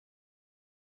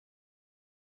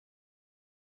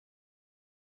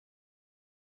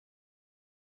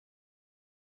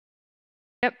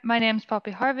Yep, my name's Poppy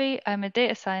Harvey. I'm a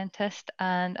data scientist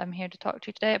and I'm here to talk to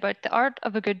you today about the art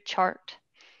of a good chart.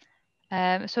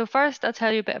 So first, I'll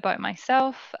tell you a bit about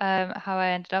myself, how I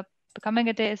ended up becoming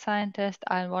a data scientist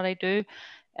and what I do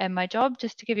in my job,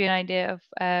 just to give you an idea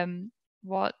of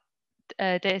what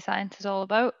data science is all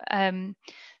about.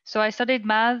 So I studied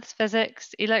maths,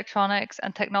 physics, electronics,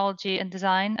 and technology and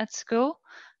design at school.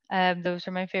 Those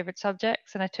are my favorite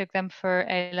subjects, and I took them for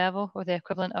A level, or the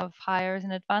equivalent of higher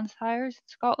and advanced hires in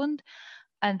Scotland.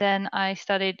 And then I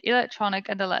studied electronic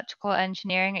and electrical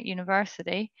engineering at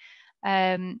university.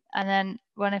 And then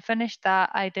when I finished that,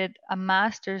 I did a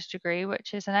master's degree,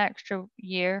 which is an extra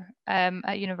year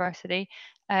at university.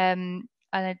 And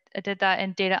I did that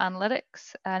in data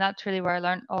analytics, and that's really where I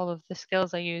learned all of the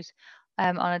skills I use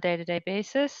on a day-to-day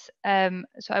basis.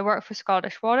 So I work for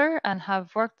Scottish Water and have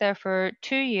worked there for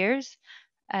 2 years.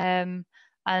 Um,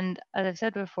 and as I've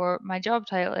said before, my job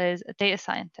title is a data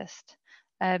scientist.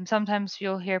 Sometimes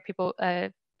you'll hear people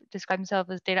describe themselves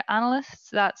as data analysts.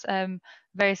 That's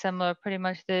very similar, pretty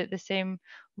much the same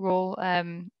role,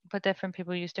 but different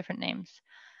people use different names.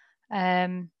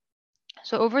 Um,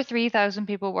 so over 3,000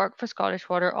 people work for Scottish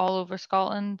Water all over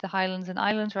Scotland, the Highlands and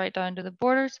Islands, right down to the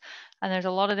borders. And there's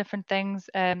a lot of different things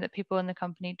that people in the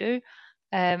company do.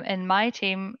 In my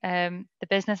team, the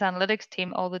business analytics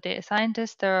team, all the data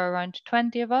scientists, there are around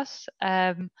 20 of us.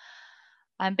 And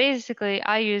basically,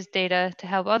 I use data to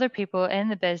help other people in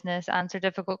the business answer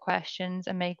difficult questions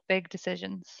and make big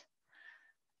decisions.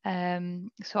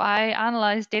 So I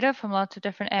analyze data from lots of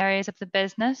different areas of the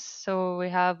business. So we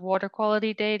have water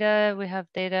quality data, we have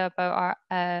data about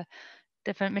our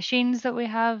different machines that we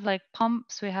have, like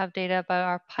pumps, we have data about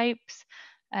our pipes,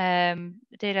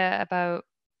 data about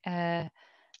the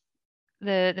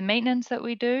maintenance that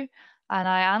we do. And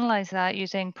I analyze that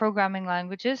using programming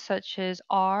languages such as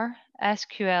R,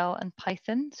 SQL, and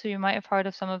Python. So you might have heard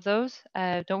of some of those.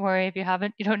 Don't worry if you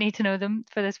haven't, you don't need to know them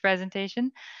for this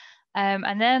presentation.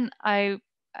 And then I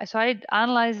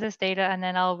analyze this data and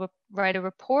then I'll write a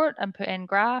report and put in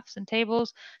graphs and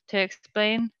tables to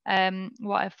explain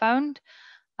what I found.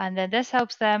 And then this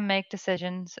helps them make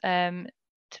decisions to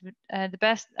do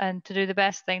the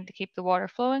best thing to keep the water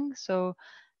flowing. So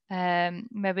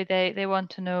maybe they want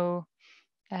to know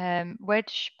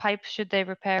which pipes should they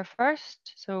repair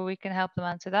first, so we can help them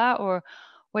answer that, or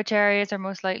which areas are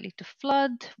most likely to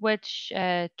flood, which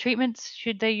treatments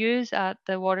should they use at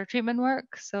the water treatment work.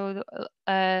 So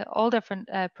all different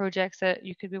projects that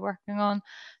you could be working on.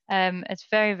 It's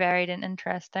very varied and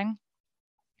interesting.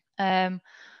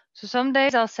 So some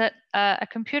days I'll sit at a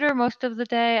computer most of the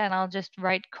day and I'll just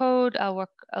write code. I'll work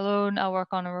alone. I'll work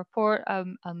on a report.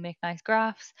 I'll make nice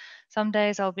graphs. Some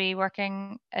days I'll be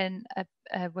working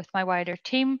with my wider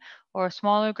team or a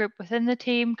smaller group within the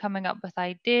team, coming up with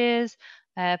ideas,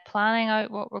 planning out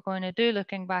what we're going to do,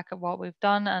 looking back at what we've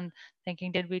done and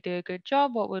thinking, did we do a good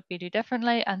job? What would we do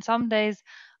differently? And some days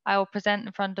I will present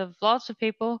in front of lots of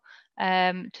people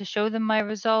to show them my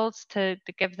results, to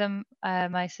give them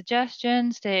my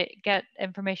suggestions, to get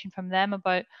information from them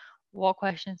about what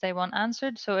questions they want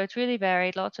answered. So it's really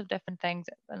varied, lots of different things,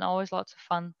 and always lots of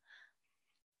fun.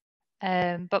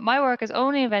 But my work is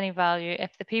only of any value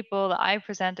if the people that I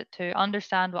present it to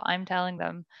understand what I'm telling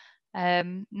them.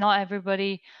 Not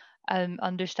everybody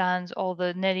understands all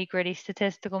the nitty-gritty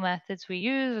statistical methods we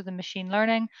use or the machine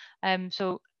learning.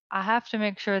 So I have to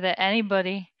make sure that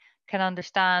anybody can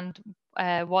understand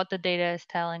what the data is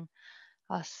telling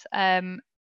us.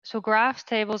 So graphs,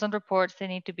 tables, and reports, they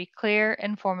need to be clear,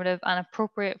 informative, and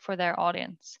appropriate for their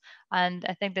audience. And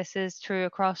I think this is true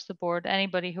across the board.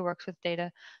 Anybody who works with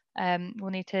data will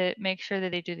need to make sure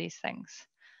that they do these things.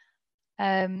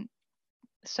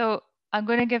 So I'm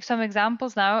going to give some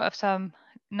examples now of some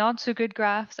not so good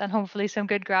graphs and hopefully some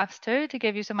good graphs too, to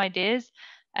give you some ideas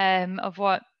of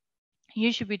what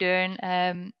you should be doing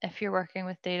if you're working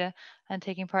with data and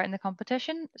taking part in the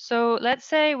competition. So let's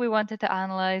say we wanted to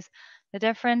analyze the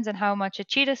difference in how much a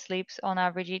cheetah sleeps on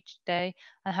average each day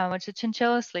and how much a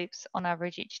chinchilla sleeps on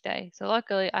average each day. So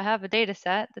luckily I have a data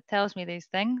set that tells me these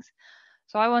things.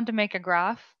 So I want to make a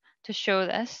graph to show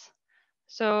this.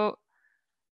 So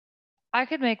I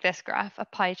could make this graph a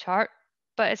pie chart,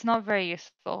 but it's not very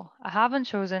useful. I haven't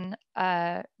chosen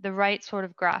the right sort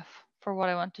of graph for what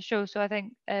I want to show. So I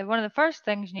think one of the first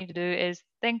things you need to do is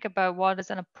think about what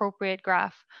is an appropriate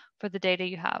graph for the data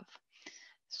you have.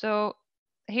 So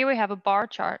here we have a bar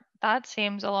chart. That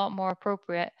seems a lot more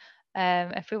appropriate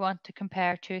if we want to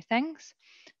compare two things.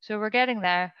 So we're getting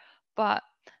there, but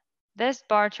this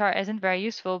bar chart isn't very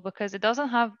useful because it doesn't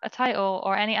have a title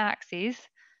or any axes.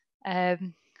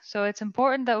 So it's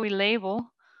important that we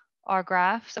label our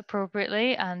graphs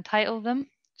appropriately and title them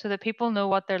so that people know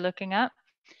what they're looking at,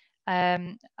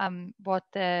 what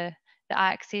the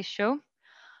axes show.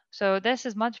 So this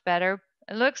is much better.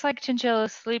 It looks like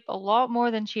chinchillas sleep a lot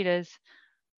more than cheetahs,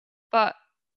 but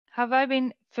have I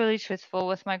been fully truthful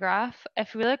with my graph?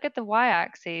 If we look at the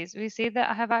y-axis, we see that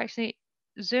I have actually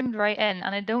zoomed right in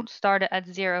and I don't start it at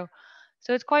 0.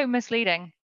 So it's quite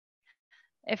misleading.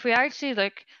 If we actually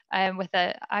look with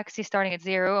the axis starting at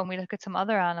 0 and we look at some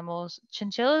other animals,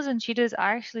 chinchillas and cheetahs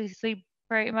actually sleep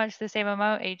pretty much the same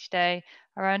amount each day,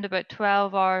 around about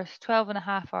 12 hours, 12 and a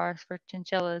half hours for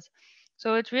chinchillas.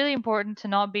 So it's really important to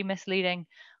not be misleading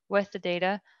with the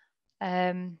data.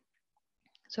 Um,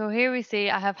 so here we see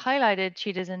I have highlighted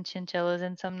cheetahs and chinchillas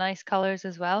in some nice colors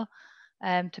as well,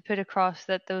 to put across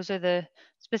that those are the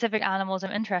specific animals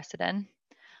I'm interested in.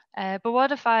 But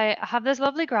what if I have this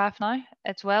lovely graph now?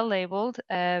 It's well labeled.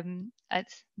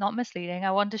 It's not misleading.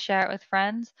 I want to share it with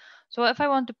friends. So what if I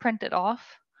want to print it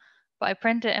off, but I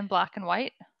print it in black and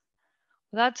white?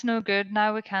 Well, that's no good.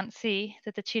 Now we can't see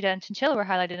that the cheetah and chinchilla were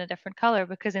highlighted in a different color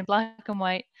because in black and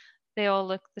white, they all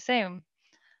look the same.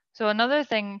 So another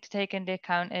thing to take into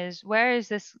account is where is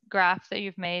this graph that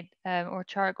you've made or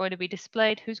chart going to be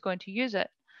displayed? Who's going to use it?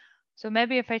 So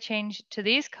maybe if I change to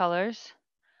these colors,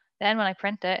 then when I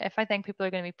print it, if I think people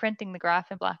are going to be printing the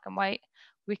graph in black and white,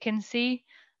 we can see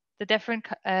the different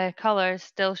colors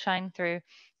still shine through,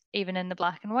 even in the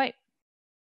black and white.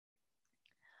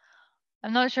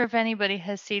 I'm not sure if anybody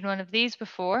has seen one of these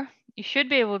before. You should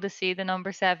be able to see the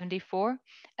number 74,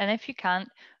 and if you can't,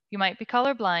 you might be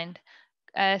colorblind.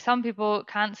 Some people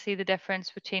can't see the difference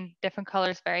between different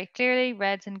colors very clearly,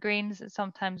 reds and greens, and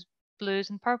sometimes blues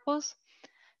and purples.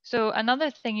 So another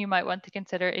thing you might want to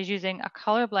consider is using a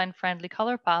colorblind friendly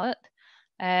color palette.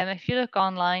 If you look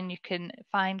online, you can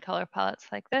find color palettes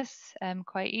like this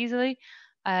quite easily.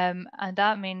 And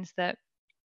that means that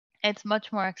it's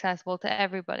much more accessible to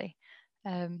everybody.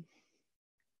 Um,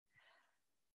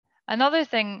 Another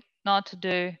thing not to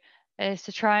do is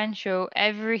to try and show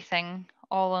everything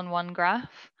all on one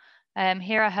graph.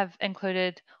 Here I have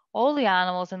included all the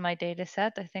animals in my data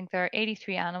set. I think there are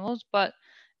 83 animals, but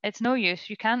it's no use.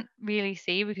 You can't really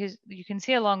see because you can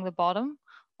see along the bottom,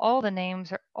 all the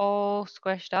names are all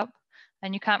squished up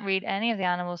and you can't read any of the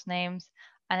animals' names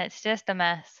and it's just a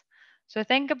mess. So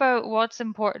think about what's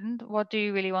important. What do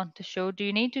you really want to show? Do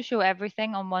you need to show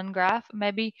everything on one graph?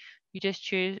 Maybe you just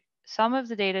choose some of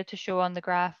the data to show on the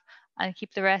graph and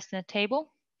keep the rest in a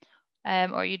table.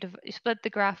 Or you split the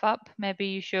graph up. Maybe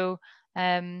you show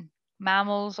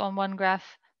mammals on one graph,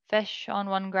 fish on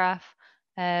one graph,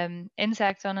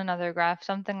 insects on another graph,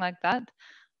 something like that.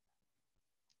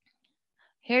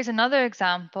 Here's another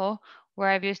example where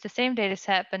I've used the same data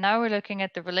set, but now we're looking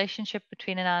at the relationship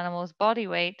between an animal's body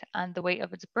weight and the weight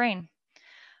of its brain.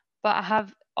 But I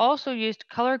have also used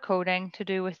color coding to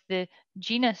do with the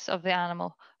genus of the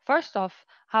animal. First off,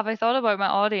 have I thought about my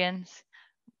audience?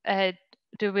 Uh,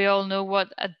 do we all know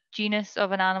what a genus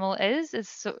of an animal is?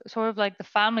 It's sort of like the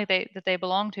family that they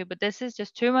belong to, but this is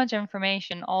just too much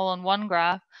information all on one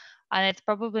graph, and it's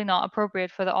probably not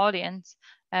appropriate for the audience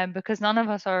because none of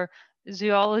us are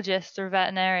zoologists or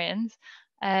veterinarians.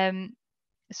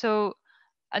 So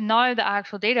and now the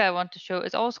actual data I want to show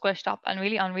is all squished up and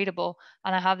really unreadable.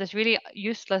 And I have this really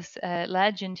useless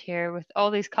legend here with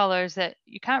all these colors that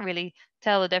you can't really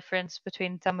tell the difference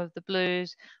between some of the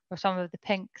blues or some of the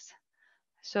pinks.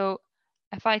 So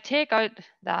if I take out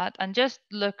that and just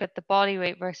look at the body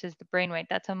weight versus the brain weight,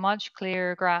 that's a much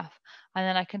clearer graph. And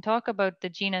then I can talk about the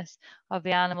genus of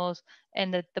the animals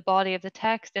in the body of the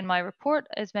text in my report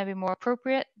is maybe more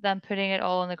appropriate than putting it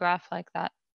all on the graph like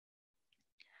that.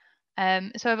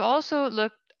 So I've also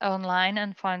looked online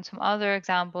and found some other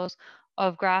examples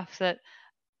of graphs that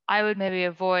I would maybe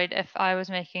avoid if I was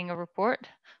making a report.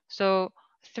 So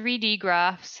 3D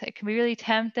graphs, it can be really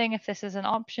tempting if this is an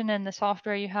option in the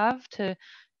software you have to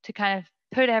kind of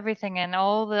put everything in,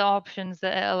 all the options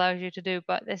that it allows you to do.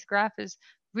 But this graph is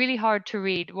really hard to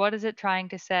read. What is it trying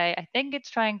to say? I think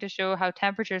it's trying to show how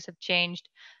temperatures have changed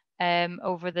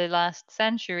over the last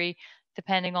century,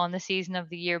 depending on the season of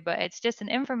the year. But it's just an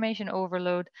information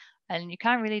overload, and you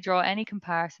can't really draw any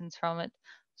comparisons from it.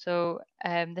 So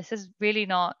this is really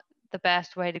not the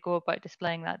best way to go about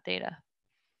displaying that data.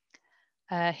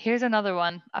 Here's another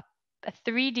one, a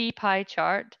 3D pie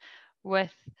chart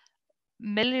with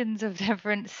millions of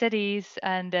different cities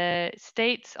and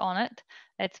states on it.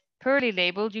 It's poorly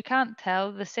labeled. You can't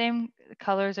tell. The same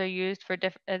colors are used for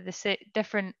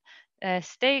different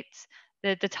states.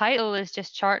 The title is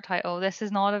just chart title. This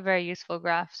is not a very useful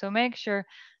graph. So make sure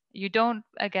you don't,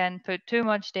 again, put too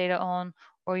much data on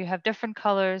or you have different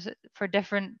colors for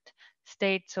different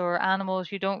states or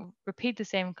animals. You don't repeat the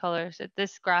same colors.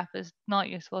 This graph is not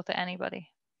useful to anybody.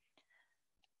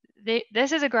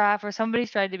 This is a graph where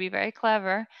somebody's tried to be very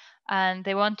clever and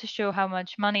they want to show how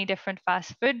much money different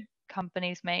fast food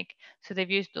companies make. So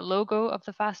they've used the logo of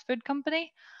the fast food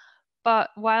company. But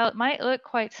while it might look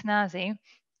quite snazzy,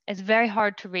 it's very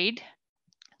hard to read.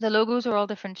 The logos are all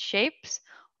different shapes.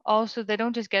 Also, they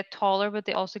don't just get taller, but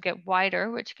they also get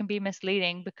wider, which can be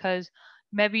misleading because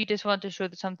maybe you just want to show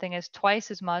that something is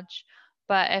twice as much,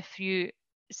 but if you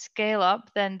scale up,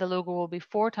 then the logo will be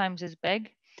 4 times as big.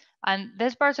 And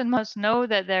this person must know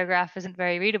that their graph isn't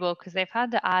very readable because they've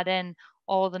had to add in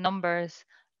all the numbers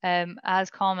as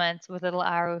comments with little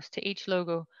arrows to each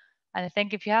logo. And I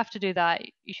think if you have to do that,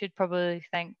 you should probably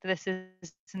think this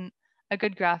isn't a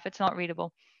good graph. It's not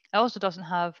readable. It also doesn't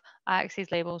have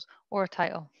axes, labels, or a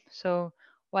title. So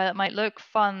while it might look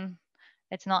fun,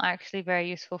 it's not actually very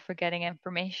useful for getting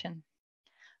information.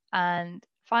 And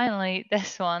finally,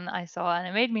 this one I saw and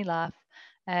it made me laugh.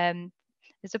 Um,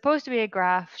 it's supposed to be a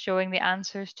graph showing the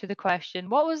answers to the question,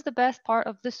 what was the best part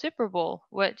of the Super Bowl?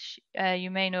 Which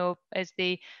you may know is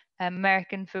the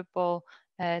American football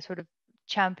sort of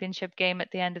championship game at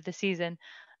the end of the season.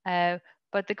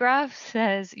 But the graph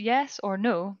says yes or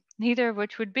no, neither of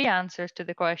which would be answers to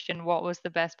the question, what was the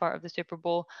best part of the Super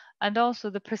Bowl? And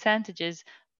also the percentages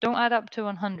don't add up to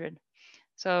 100.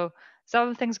 So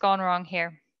something's gone wrong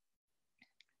here.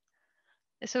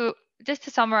 So just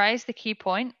to summarize the key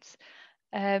points,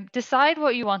 decide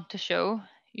what you want to show.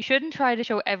 You shouldn't try to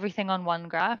show everything on one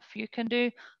graph. You can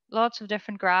do lots of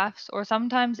different graphs, or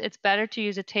sometimes it's better to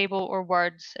use a table or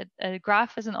words. A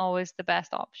graph isn't always the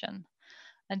best option.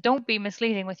 And don't be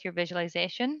misleading with your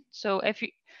visualization. So if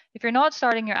you're not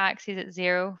starting your axes at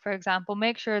 0, for example,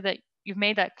 make sure that you've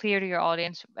made that clear to your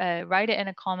audience. Write it in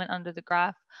a comment under the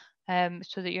graph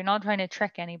so that you're not trying to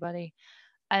trick anybody.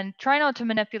 And try not to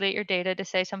manipulate your data to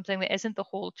say something that isn't the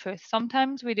whole truth.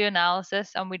 Sometimes we do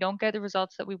analysis and we don't get the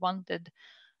results that we wanted.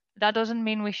 That doesn't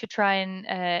mean we should try and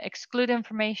exclude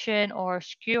information or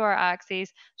skew our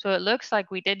axes so it looks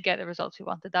like we did get the results we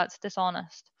wanted. That's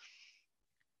dishonest.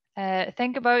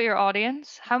 Think about your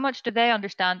audience. How much do they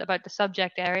understand about the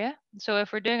subject area? So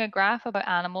if we're doing a graph about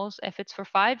animals, if it's for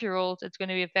 5-year-olds, it's going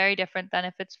to be very different than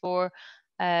if it's for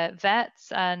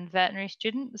vets and veterinary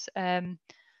students.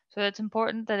 So it's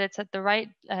important that it's at the right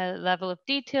level of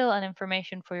detail and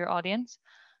information for your audience.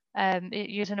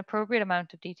 Use an appropriate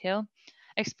amount of detail.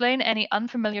 Explain any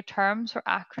unfamiliar terms or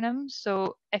acronyms.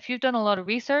 So if you've done a lot of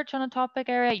research on a topic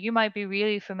area, you might be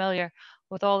really familiar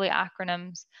with all the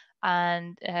acronyms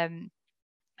and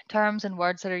terms and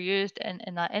words that are used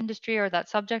in that industry or that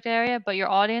subject area, but your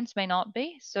audience may not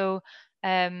be. So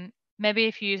maybe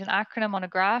if you use an acronym on a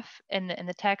graph in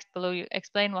the text below, you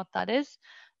explain what that is.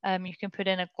 You can put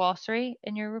in a glossary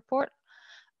in your report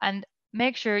and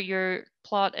make sure your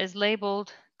plot is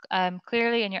labeled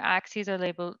clearly and your axes are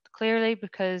labeled clearly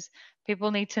because people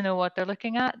need to know what they're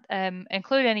looking at.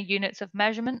 Include any units of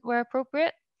measurement where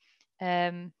appropriate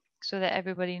so that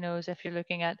everybody knows if you're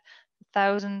looking at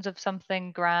thousands of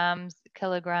something, grams,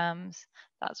 kilograms,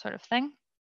 that sort of thing.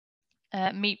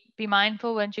 Be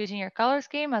mindful when choosing your color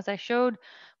scheme. As I showed,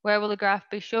 where will the graph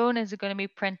be shown? Is it going to be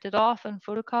printed off and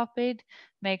photocopied?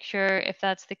 Make sure if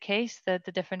that's the case that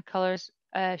the different colors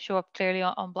show up clearly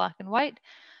on black and white.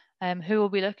 Who will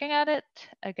be looking at it?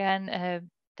 Again,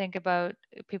 think about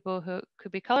people who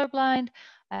could be colorblind.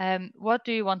 What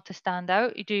do you want to stand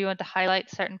out? Do you want to highlight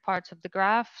certain parts of the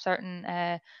graph,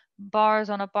 certain bars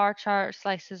on a bar chart,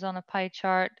 slices on a pie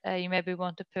chart? You maybe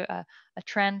want to put a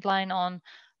trend line on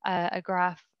a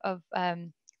graph of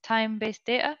time-based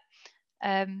data.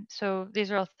 So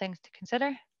these are all things to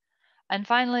consider. And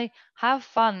finally, have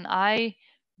fun. I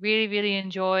really, really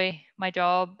enjoy my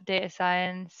job, data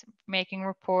science, making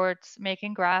reports,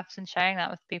 making graphs, and sharing that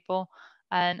with people.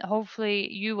 And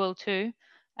hopefully you will too.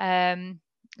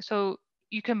 So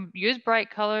you can use bright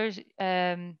colors.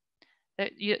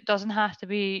 It doesn't have to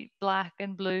be black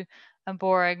and blue and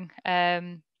boring.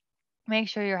 Make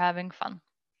sure you're having fun.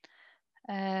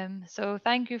 So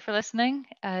thank you for listening.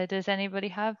 Does anybody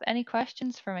have any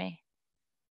questions for me?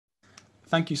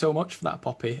 Thank you so much for that,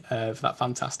 Poppy, for that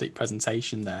fantastic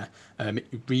presentation there.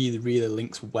 It really, really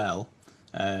links well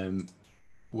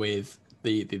with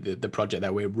the project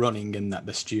that we're running and that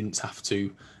the students have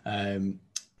to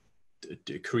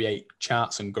create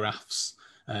charts and graphs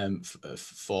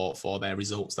for their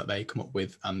results that they come up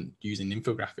with and using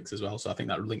infographics as well. So I think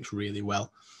that links really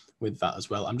well with that as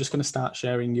well. I'm just going to start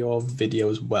sharing your video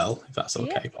as well, if that's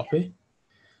okay, Poppy.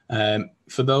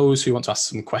 For those who want to ask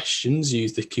some questions,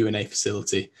 use the Q&A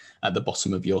facility at the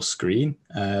bottom of your screen.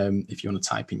 If you want to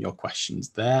type in your questions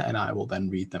there, and I will then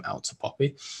read them out to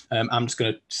Poppy. I'm just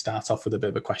going to start off with a bit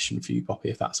of a question for you, Poppy,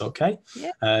 if that's okay.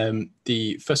 Yeah.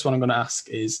 The first one I'm going to ask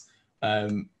is,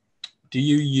 do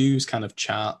you use kind of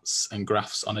charts and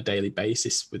graphs on a daily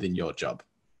basis within your job?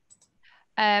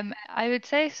 I would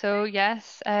say so,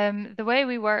 yes. The way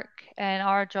we work in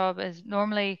our job is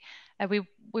normally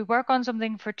we work on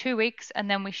something for 2 weeks and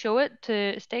then we show it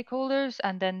to stakeholders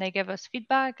and then they give us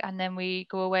feedback and then we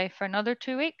go away for another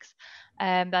 2 weeks.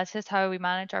 That's just how we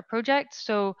manage our projects.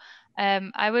 So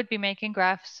I would be making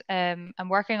graphs and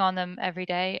working on them every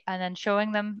day and then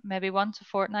showing them maybe once a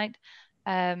fortnight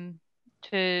um,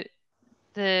 to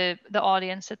the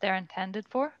audience that they're intended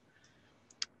for.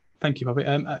 Thank you, Poppy.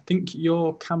 I think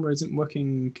your camera isn't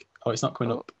working. Oh, it's not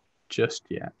coming Oh, up just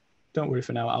yet. Don't worry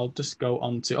for now. I'll just go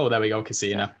on to. Oh, there we go. I can see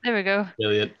you now. there we go.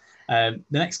 Brilliant. The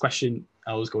next question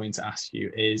I was going to ask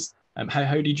you is,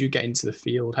 how did you get into the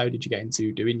field? How did you get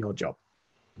into doing your job?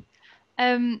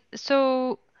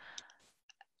 So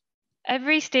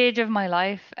every stage of my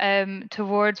life,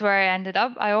 towards where I ended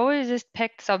up, I always just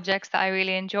picked subjects that I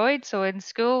really enjoyed. So in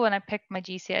school, when I picked my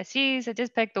GCSEs, I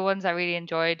just picked the ones I really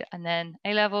enjoyed, and then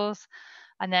A levels,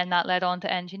 and then that led on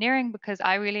to engineering because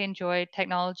I really enjoyed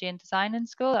technology and design in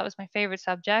school. That was my favorite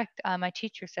subject. And my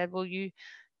teacher said, "Well, you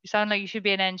sound like you should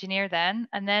be an engineer then."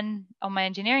 And then on my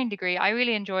engineering degree, I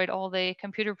really enjoyed all the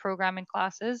computer programming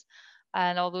classes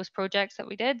and all those projects that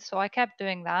we did. So I kept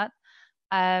doing that.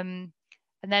 Um,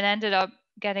 and then ended up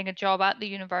getting a job at the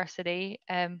university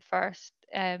first,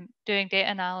 doing data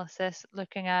analysis,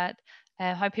 looking at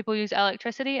how people use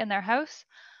electricity in their house.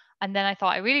 And then I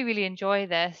thought, I really, really enjoy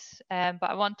this, but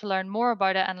I want to learn more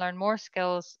about it and learn more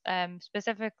skills,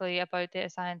 specifically about data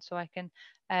science, so I can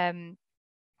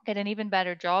get an even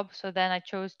better job. So then I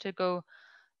chose to go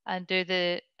and do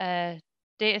the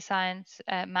data science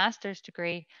master's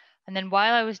degree. And then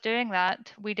while I was doing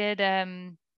that, we did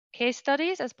case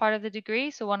studies as part of the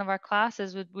degree. So one of our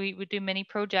classes we would do mini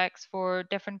projects for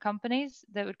different companies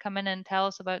that would come in and tell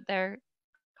us about their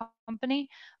company.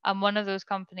 And one of those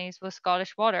companies was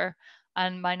Scottish Water.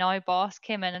 And my now boss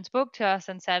came in and spoke to us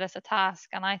and set us a task.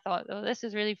 And I thought, oh, this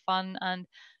is really fun. And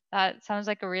that sounds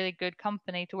like a really good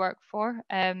company to work for.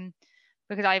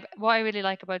 Because what I really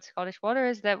like about Scottish Water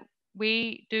is that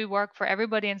we do work for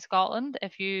everybody in Scotland.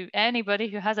 If you anybody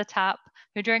who has a tap,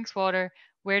 who drinks water,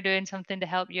 we're doing something to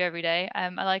help you every day. I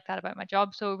like that about my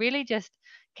job. So really just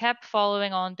kept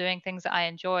following on doing things that I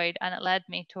enjoyed, and it led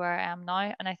me to where I am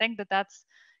now. And I think that that's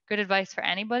good advice for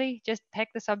anybody. Just pick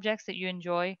the subjects that you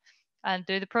enjoy and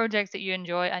do the projects that you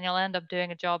enjoy, and you'll end up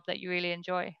doing a job that you really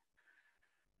enjoy.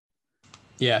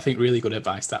 Yeah, I think really good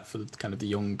advice that for kind of the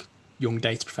young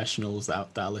data professionals that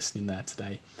are listening there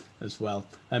today as well.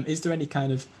 Is there any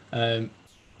kind of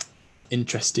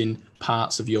interesting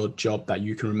parts of your job that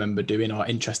you can remember doing, or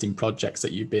interesting projects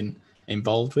that you've been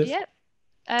involved with? Yeah,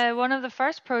 one of the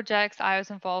first projects I was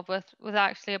involved with was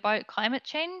actually about climate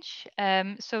change.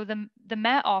 So the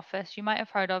Met Office, you might have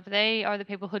heard of, they are the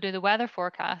people who do the weather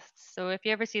forecasts. So if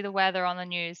you ever see the weather on the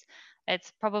news,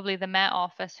 it's probably the Met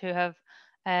Office who have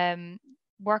um,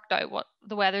 worked out what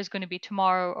the weather is going to be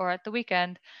tomorrow or at the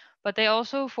weekend. But they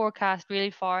also forecast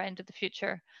really far into the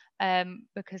future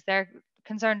because they're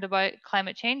concerned about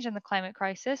climate change and the climate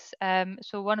crisis.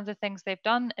 So one of the things they've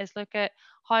done is look at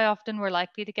how often we're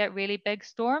likely to get really big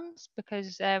storms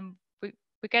because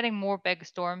we're getting more big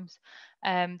storms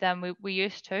than we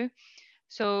used to.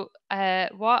 So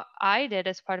what I did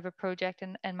as part of a project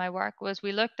in my work was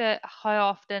we looked at how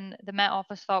often the Met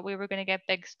Office thought we were going to get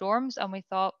big storms, and we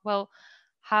thought, well,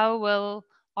 how will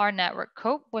our network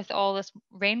cope with all this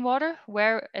rainwater?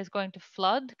 Where is going to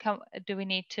flood? Do we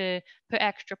need to put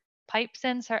extra pipes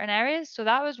in certain areas? So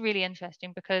that was really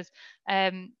interesting because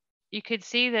um, you could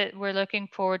see that we're looking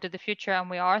forward to the future and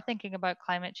we are thinking about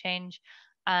climate change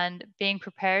and being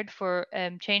prepared for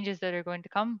changes that are going to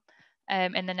come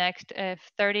in the next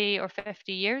 30 or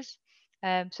 50 years.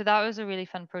 So that was a really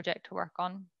fun project to work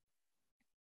on.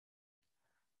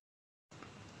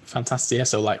 Fantastic. Yeah,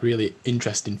 so like really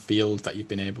interesting field that you've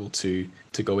been able to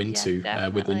go Yeah, into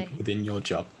definitely. within your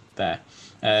job there.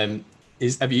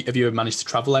 Is have you ever managed to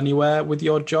travel anywhere with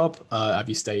your job? Have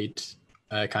you stayed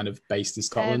kind of based in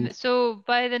Scotland? So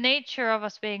by the nature of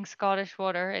us being Scottish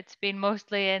Water, it's been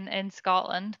mostly in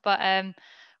Scotland, but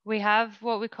we have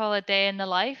what we call a day in the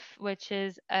life, which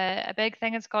is a big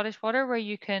thing in Scottish Water where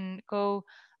you can go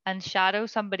and shadow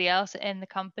somebody else in the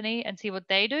company and see what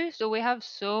they do. So we have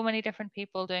so many different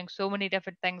people doing so many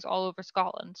different things all over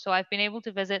Scotland. So I've been able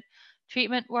to visit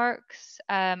treatment works.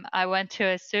 I went to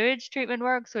a sewage treatment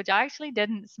works, which actually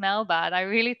didn't smell bad. I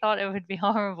really thought it would be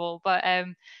horrible, but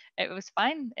it was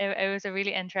fine. It was a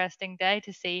really interesting day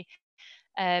to see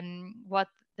what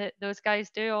those guys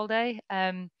do all day.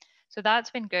 So that's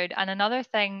been good. And another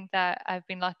thing that I've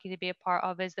been lucky to be a part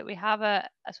of is that we have a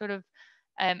sort of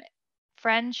um,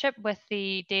 friendship with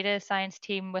the data science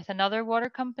team with another water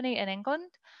company in England.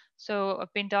 So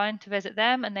I've been down to visit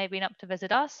them, and they've been up to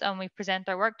visit us, and we present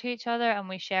our work to each other and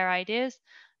we share ideas.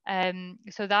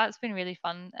 So that's been really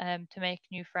fun to make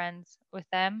new friends with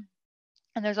them.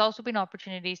 And there's also been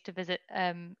opportunities to visit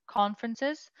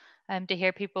conferences to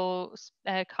hear people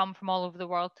come from all over the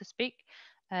world to speak.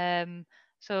 Um,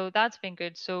 so that's been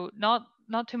good. So not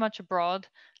too much abroad,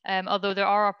 although there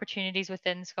are opportunities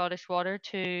within Scottish Water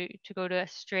to go to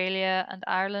Australia and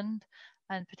Ireland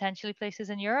and potentially places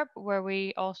in Europe where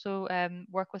we also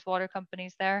work with water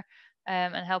companies there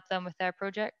and help them with their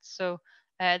projects. So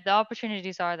the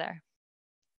opportunities are there.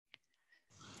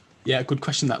 Yeah, a good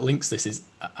question that links this is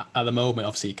at the moment,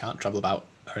 obviously, you can't travel about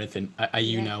or anything. Are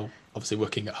you Yeah. now obviously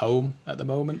working at home at the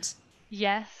moment?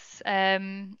 Yes.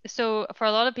 So for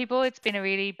a lot of people, it's been a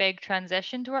really big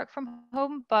transition to work from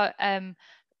home, but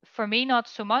for me, not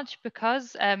so much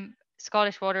because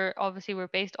Scottish Water, obviously, we're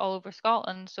based all over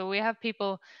Scotland. So we have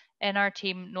people in our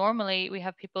team. Normally, we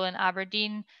have people in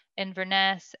Aberdeen,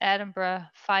 Inverness, Edinburgh,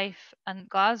 Fife, and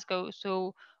Glasgow.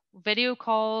 So video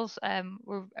calls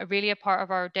were really a part of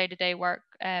our day-to-day work.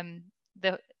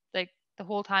 The like the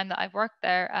whole time that I've worked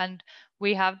there, and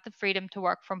we have the freedom to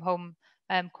work from home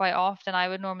quite often. I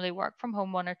would normally work from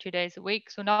home 1 or 2 days a week.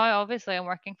 So now, obviously, I'm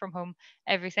working from home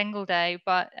every single day,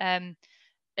 but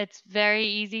it's very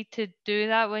easy to do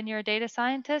that when you're a data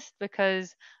scientist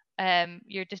because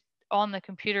you're just on the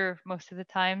computer most of the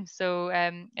time. So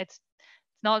it's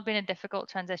not been a difficult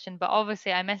transition, but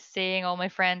obviously I miss seeing all my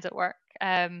friends at work.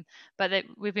 But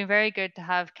we've been very good to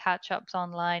have catch ups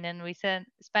online, and we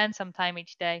spend some time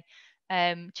each day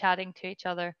chatting to each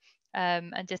other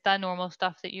and just that normal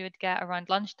stuff that you would get around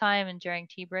lunchtime and during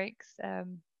tea breaks.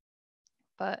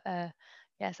 But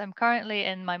yes, I'm currently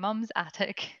in my mum's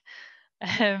attic,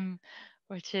 um,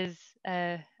 which is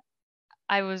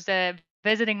I was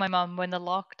visiting my mum when the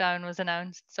lockdown was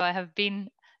announced. So I have been,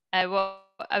 well,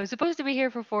 I was supposed to be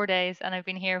here for 4 days, and I've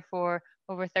been here for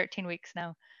over 13 weeks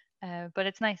now. But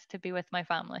it's nice to be with my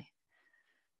family.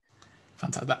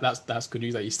 Fantastic. That's good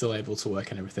news that you're still able to work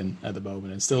and everything at the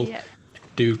moment and still Yeah,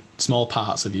 do small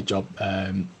parts of your job,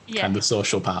 kind of yeah, the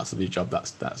social parts of your job.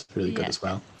 That's really good yeah. as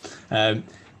well. Um,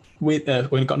 we've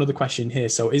got another question here.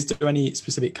 So, is there any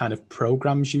specific kind of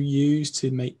programs you use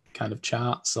to make kind of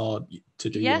charts or to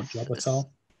do your Yes. job at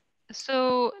all?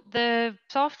 So the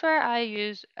software I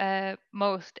use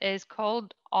most is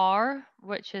called R,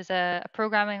 which is a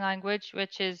programming language,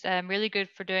 which is really good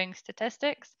for doing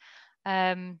statistics,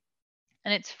 um,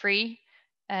 and it's free.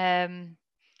 Um,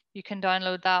 you can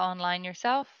download that online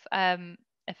yourself.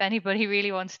 If anybody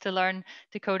really wants to learn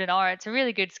to code in R, it's a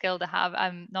really good skill to have.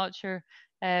 I'm not sure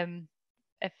um,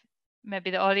 if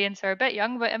maybe the audience are a bit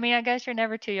young, but I mean, I guess you're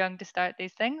never too young to start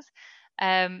these things.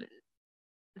 Um,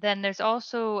 then there's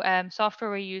also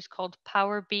software we use called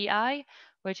Power BI,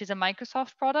 which is a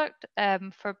Microsoft product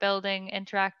for building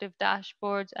interactive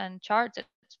dashboards and charts.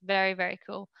 It's very, very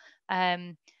cool.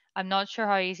 Um, I'm not sure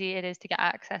how easy it is to get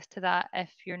access to that if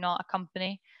you're not a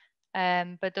company,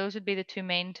 but those would be the two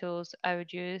main tools I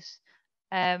would use.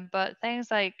 But things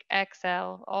like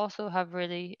Excel also have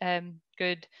really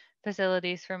good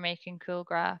facilities for making cool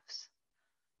graphs.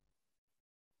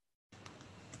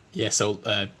 Yeah, so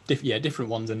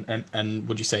different ones, and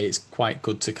would you say it's quite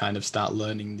good to kind of start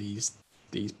learning these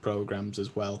programs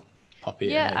as well, Poppy,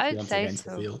 Yeah, if you I'd want to say get into the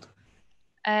so. field?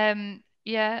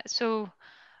 Yeah, so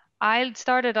I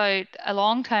started out a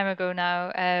long time ago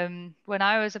now. When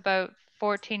I was about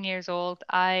 14 years old,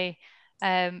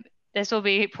 um, this will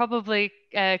be probably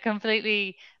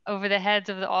completely over the heads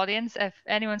of the audience. If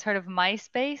anyone's heard of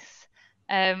MySpace,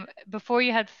 before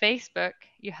you had Facebook,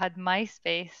 you had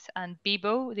MySpace and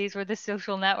Bebo. These were the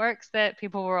social networks that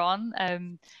people were on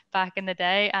back in the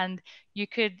day, and you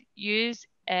could use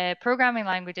programming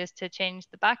languages to change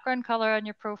the background color on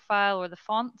your profile or the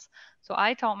fonts. So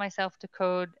I taught myself to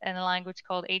code in a language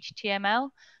called HTML,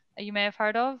 you may have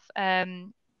heard of,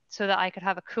 so that I could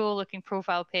have a cool looking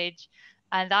profile page.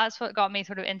 And that's what got me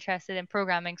sort of interested in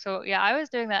programming. So yeah, I was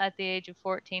doing that at the age of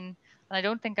 14, and I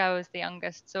don't think I was the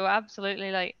youngest. So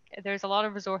absolutely, like there's a lot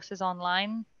of resources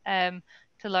online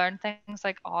to learn things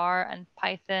like R and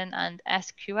Python and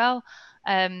SQL.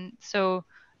 So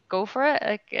go for it.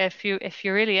 Like if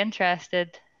you're really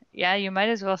interested, yeah, you might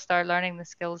as well start learning the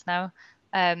skills now.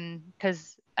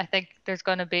 Because I think there's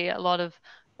going to be a lot of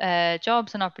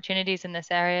jobs and opportunities in this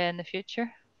area in the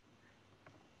future.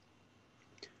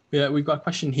 Yeah, we've got a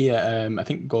question here. I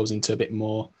think goes into a bit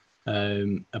more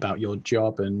about your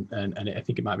job, and I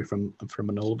think it might be from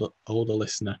an older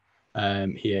listener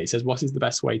here. It says, "What is the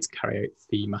best way to carry out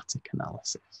thematic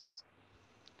analysis?"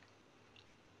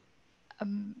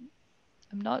 Um,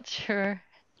 I'm not sure.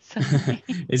 Sorry.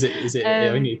 Is it? I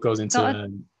think it goes It's into not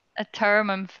a term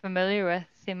I'm familiar with,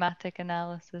 thematic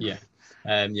analysis. yeah,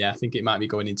 yeah. I think it might be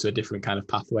going into a different kind of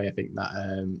pathway. I think that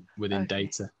within Okay.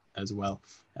 data as well.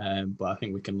 But I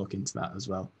think we can look into that as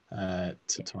well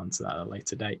to answer that at a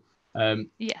later date.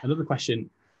 Yeah. Another question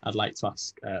I'd like to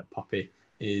ask Poppy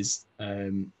is: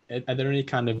 are there any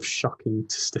kind of shocking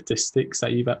statistics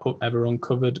that you've ever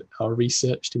uncovered or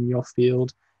researched in your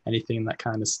field? Anything that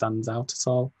kind of stands out at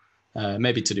all?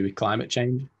 Maybe to do with climate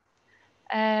change.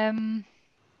 Um,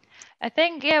 I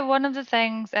think, yeah, one of the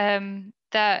things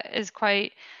that is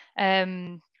quite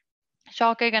um,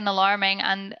 shocking and alarming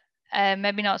and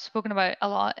maybe not spoken about a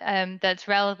lot that's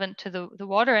relevant to the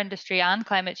water industry and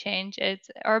climate change is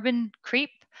urban creep,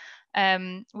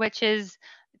 which is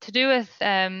to do with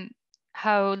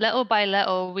how little by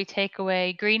little we take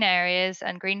away green areas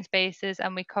and green spaces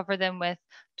and we cover them with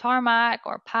tarmac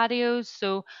or patios.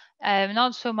 So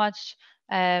not so much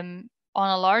on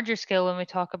a larger scale when we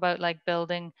talk about like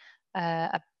building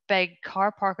a big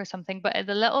car park or something, but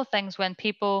the little things when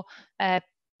people uh,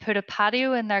 put a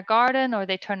patio in their garden or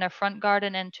they turn their front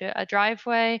garden into a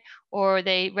driveway or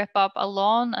they rip up a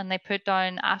lawn and they put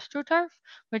down astroturf,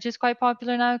 which is quite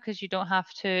popular now because you don't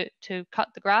have to cut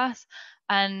the grass,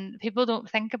 and people don't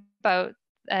think about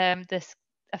this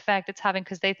effect it's having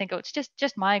because they think, oh, it's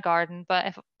just my garden. But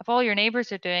if all your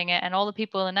neighbors are doing it and all the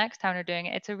people in the next town are doing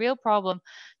it, it's a real problem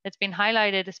that's been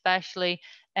highlighted, especially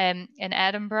in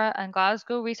Edinburgh and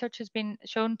Glasgow. Research has been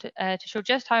shown to show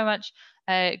just how much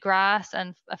grass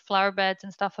and flower beds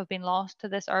and stuff have been lost to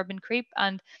this urban creep.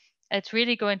 And it's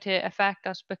really going to affect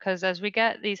us because as we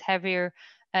get these heavier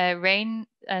rain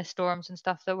storms and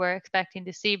stuff that we're expecting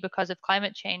to see because of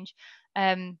climate change,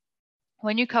 um,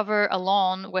 when you cover a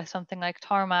lawn with something like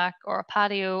tarmac or a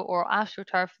patio or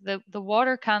astroturf, the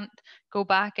water can't go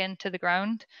back into the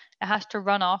ground. It has to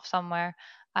run off somewhere.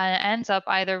 And it ends up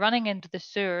either running into the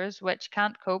sewers, which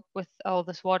can't cope with all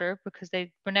this water because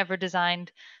they were never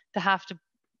designed to have to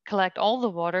collect all the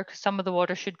water, because some of the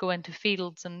water should go into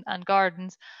fields and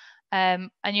gardens,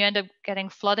 and you end up getting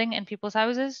flooding in people's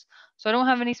houses. So I don't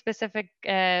have any specific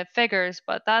figures,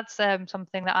 but that's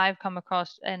something that I've come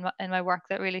across in my work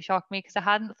that really shocked me because I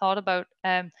hadn't thought about.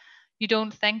 You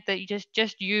don't think that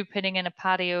just you putting in a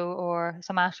patio or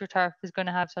some astroturf is going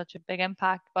to have such a big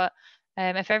impact, but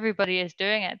if everybody is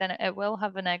doing it, then it will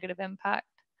have a negative impact.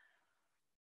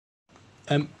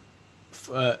 Um,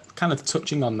 Kind of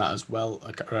touching on that as well,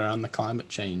 like around the climate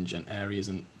change and areas,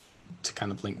 and to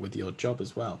kind of link with your job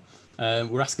as well.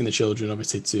 We're asking the children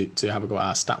obviously to have a go at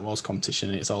our STATWARS competition.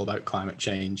 And it's all about climate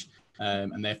change,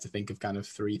 and they have to think of kind of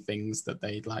three things that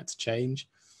they'd like to change,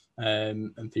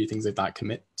 and three things they'd like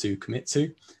commit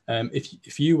to.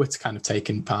 If you were to kind of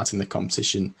taking part in the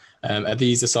competition, are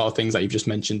these the sort of things that you've just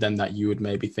mentioned then that you would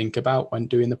maybe think about when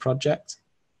doing the project?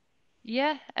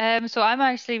 Yeah, so I'm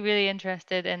actually really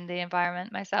interested in the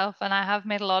environment myself, and I have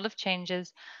made a lot of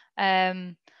changes.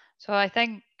 Um, so I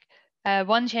think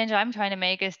one change I'm trying to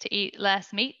make is to eat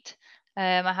less meat.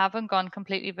 I haven't gone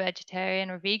completely vegetarian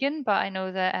or vegan, but I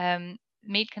know that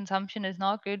meat consumption is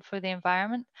not good for the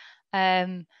environment.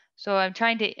 Um, so I'm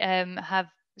trying to have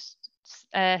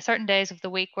certain days of the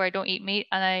week where I don't eat meat,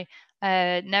 and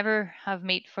I never have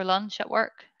meat for lunch at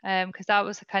work, because that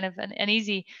was a kind of an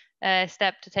easy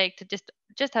step to take to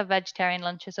just have vegetarian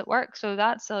lunches at work. So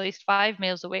that's at least 5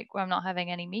 meals a week where I'm not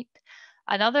having any meat.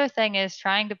 Another thing is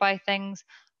trying to buy things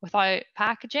without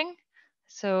packaging.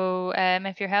 So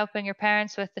if you're helping your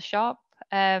parents with the shop,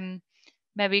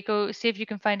 maybe go see if you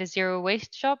can find a zero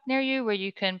waste shop near you where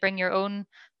you can bring your own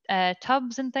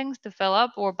tubs and things to fill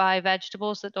up, or buy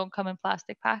vegetables that don't come in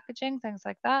plastic packaging, things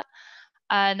like that.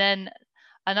 And then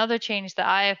another change that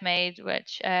I have made,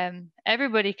 which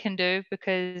everybody can do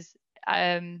because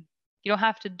you don't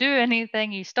have to do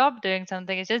anything, you stop doing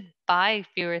something, is just buy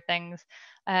fewer things.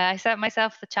 I set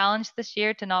myself the challenge this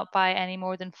year to not buy any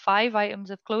more than 5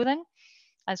 items of clothing,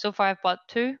 and so far I've bought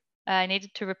two. I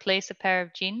needed to replace a pair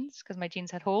of jeans because my jeans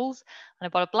had holes, and I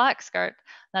bought a black skirt.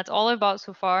 That's all I bought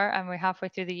so far, and we're halfway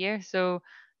through the year. So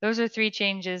those are three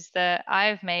changes that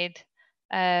I've made.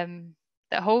 Um,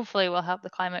 that hopefully will help the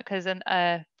climate, because in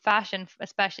fashion,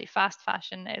 especially fast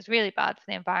fashion, is really bad for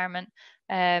the environment.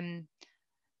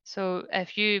 So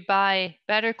if you buy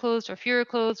better clothes or fewer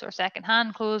clothes or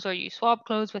secondhand clothes, or you swap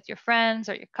clothes with your friends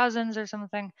or your cousins or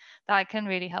something, that can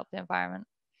really help the environment.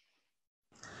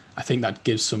 I think that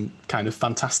gives some kind of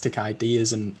fantastic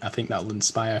ideas, and I think that will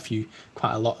inspire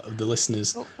quite a lot of the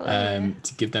listeners, Hopefully, yeah.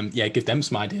 to give them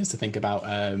some ideas to think about,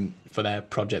 for their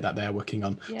project that they're working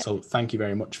on. Yeah, So thank you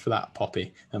very much for that,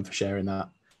 Poppy, and for sharing that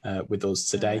with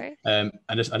us no today. worries.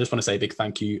 I just want to say a big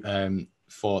thank you,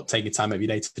 for taking time out of your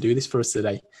day to do this for us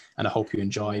today, and I hope you No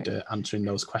enjoyed worries. answering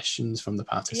those questions from the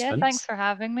Yeah, thanks participants. for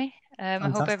having me. I hope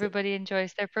Fantastic. everybody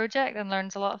enjoys their project and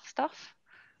learns a lot of stuff.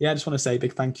 Yeah, I just want to say a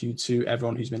big thank you to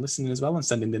everyone who's been listening as well and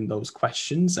sending in those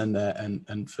questions, and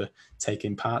for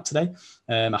taking part today.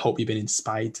 I hope you've been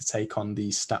inspired to take on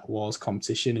the Stat Wars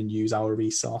competition and use our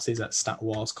resources at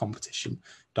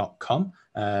statwarscompetition.com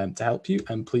to help you.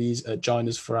 And please join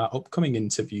us for our upcoming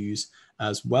interviews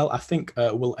as well. I think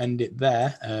we'll end it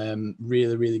there.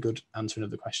 Really, really good answering of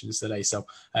the questions today. So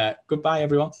goodbye,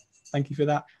 everyone. Thank you for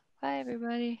that. Bye,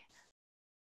 everybody.